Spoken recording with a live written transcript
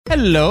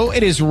Hello,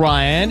 it is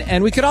Ryan,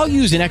 and we could all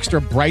use an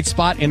extra bright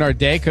spot in our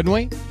day, couldn't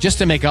we? Just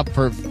to make up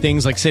for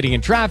things like sitting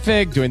in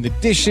traffic, doing the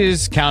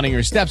dishes, counting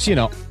your steps,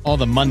 all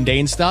the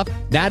mundane stuff.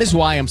 That is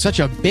why I'm such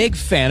a big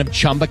fan of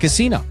Chumba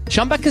Casino.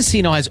 Chumba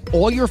Casino has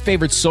all your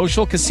favorite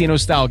social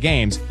casino-style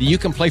games that you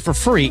can play for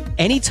free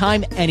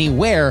anytime,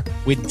 anywhere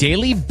with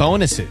daily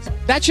bonuses.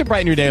 That should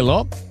brighten your day a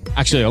little.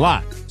 Actually, a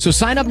lot. So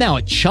sign up now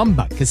at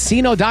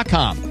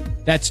ChumbaCasino.com.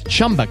 That's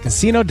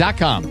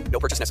ChumbaCasino.com. No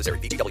purchase necessary.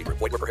 VGW Group.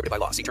 Void where prohibited by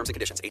law. See terms and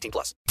conditions. 18+.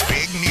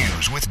 Big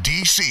news with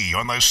DC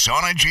on the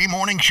Sana G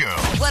Morning Show.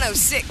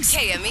 106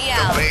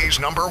 KMEL. The Bay's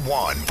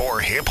 #1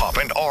 for hip-hop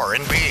and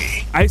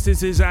R&B.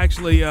 ISIS is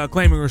actually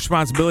claiming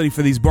responsibility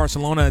for these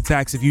Barcelona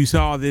attacks. If you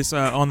saw this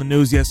on the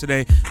news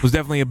yesterday, it was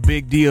definitely a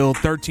big deal.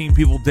 13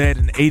 people dead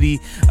and 80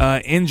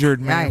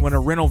 injured, man, nice. When a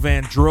rental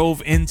van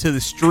drove into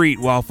the street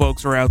while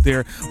folks were out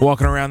there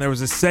walking around. There was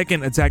a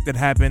second attack that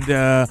happened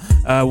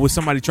with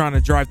somebody trying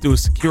to drive through a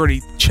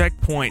security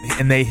checkpoint,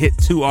 and they hit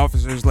 2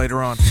 officers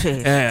later on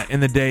in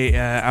the day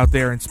out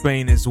there in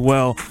Spain as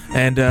well.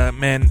 And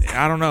man,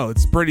 I don't know,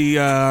 it's pretty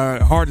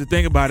hard to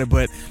think about it,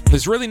 but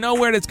there's really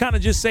nowhere that's kind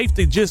of just safe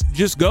to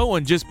just go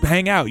and just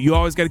hang out. You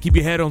always got to keep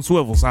your head on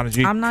swivel, Sana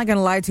G. I'm not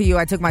gonna lie to you,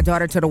 I took my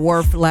daughter to the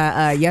wharf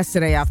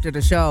yesterday after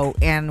the show,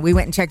 and we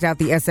went and checked out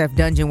the SF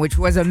Dungeon, which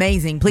was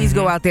amazing. Please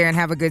go out there and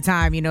have a good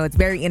time. It's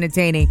very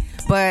entertaining.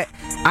 But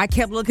I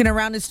kept looking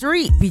around the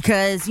street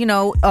because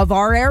of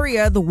our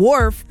area, the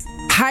wharf,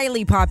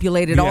 highly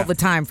populated all the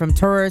time from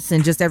tourists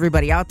and just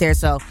everybody out there.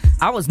 So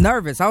I was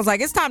nervous. I was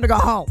like, it's time to go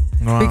home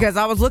because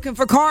I was looking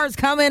for cars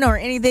coming or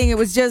anything. It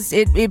was just,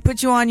 it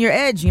put you on your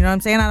edge. You know what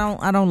I'm saying?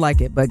 I don't like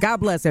it, but God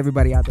bless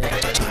everybody out there.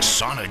 The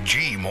Sana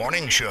G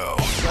Morning Show.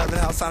 Loving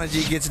how Sana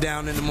G gets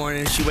down in the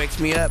morning. She wakes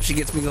me up. She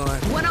gets me going.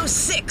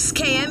 106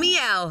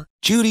 KMEL.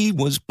 Judy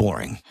was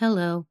boring.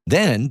 Hello.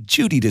 Then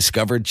Judy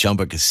discovered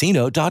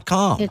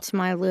ChumbaCasino.com. It's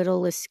my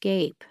little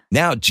escape.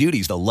 Now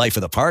Judy's the life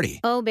of the party.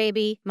 Oh,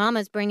 baby,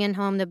 mama's bringing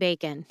home the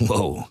bacon.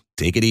 Whoa,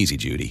 take it easy,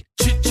 Judy.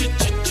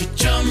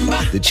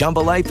 The Chumba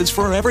life is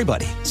for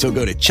everybody. So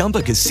go to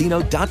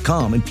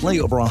ChumbaCasino.com and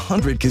play over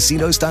 100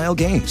 casino-style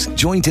games.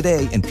 Join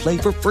today and play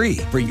for free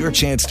for your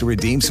chance to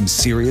redeem some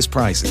serious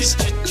prizes.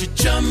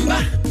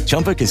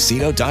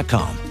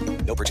 ChumbaCasino.com.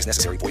 No purchase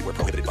necessary. Void where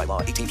prohibited by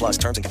law. 18+.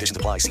 Terms and conditions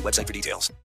apply. See website for details.